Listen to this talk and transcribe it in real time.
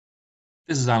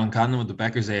This is Alan Condon with the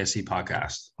Becker's ASC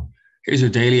podcast. Here's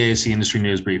your daily ASC industry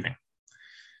news briefing.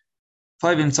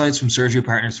 5 insights from Surgery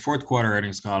Partners' fourth quarter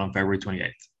earnings call on February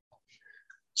 28th.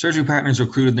 Surgery Partners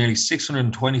recruited nearly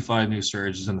 625 new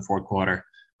surgeons in the fourth quarter,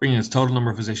 bringing its total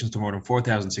number of physicians to more than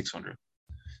 4,600.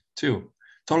 2.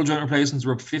 Total joint replacements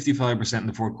were up 55% in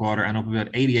the fourth quarter and up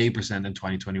about 88% in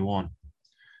 2021.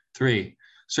 3.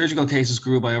 Surgical cases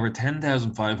grew by over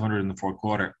 10,500 in the fourth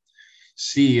quarter.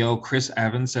 CEO Chris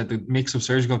Evans said the mix of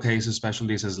surgical cases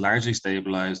specialties has largely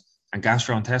stabilized and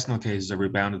gastrointestinal cases have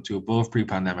rebounded to above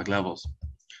pre-pandemic levels.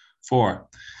 4.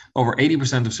 Over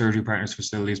 80% of Surgery Partners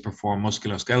facilities perform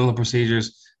musculoskeletal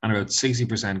procedures and about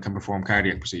 60% can perform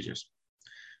cardiac procedures.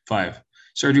 5.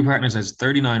 Surgery Partners has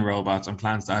 39 robots and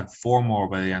plans to add 4 more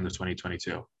by the end of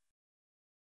 2022.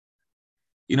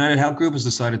 United Health Group has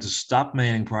decided to stop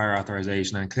mailing prior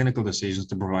authorization and clinical decisions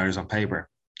to providers on paper.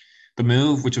 The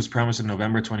move, which was promised in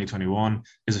November 2021,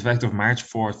 is effective March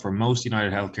 4th for most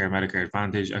United Healthcare Medicare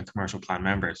Advantage and commercial plan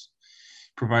members.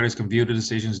 Providers can view the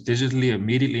decisions digitally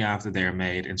immediately after they are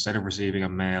made instead of receiving a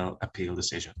mail appeal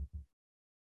decision.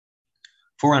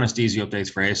 4 anesthesia updates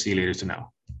for ASC leaders to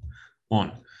know.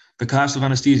 1. The cost of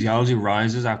anesthesiology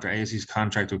rises after ASC's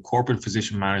contract with corporate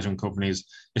physician management companies,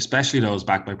 especially those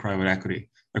backed by private equity,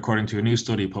 according to a new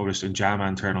study published in JAMA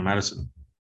Internal Medicine.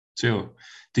 2.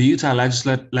 The Utah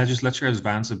legislature has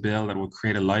advanced a bill that will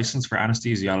create a license for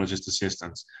anesthesiologist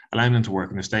assistants, allowing them to work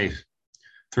in the state.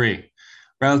 3.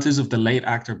 Relatives of the late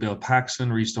actor Bill Paxton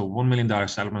reached a $1 million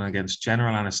settlement against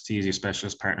General Anesthesia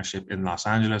Specialist Partnership in Los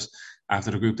Angeles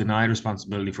after the group denied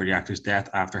responsibility for the actor's death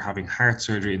after having heart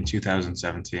surgery in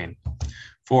 2017.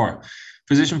 4.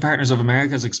 Physician Partners of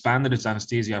America has expanded its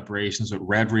anesthesia operations with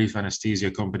Red Reef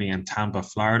Anesthesia Company in Tampa,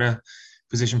 Florida.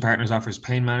 Physician Partners offers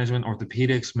pain management,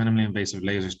 orthopedics, minimally invasive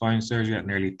laser spine surgery at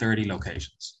nearly 30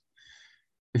 locations.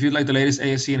 If you'd like the latest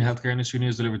ASC and healthcare industry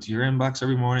news delivered to your inbox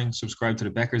every morning, subscribe to the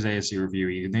Becker's ASC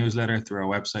Review newsletter through our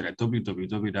website at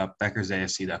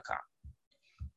www.beckersasc.com.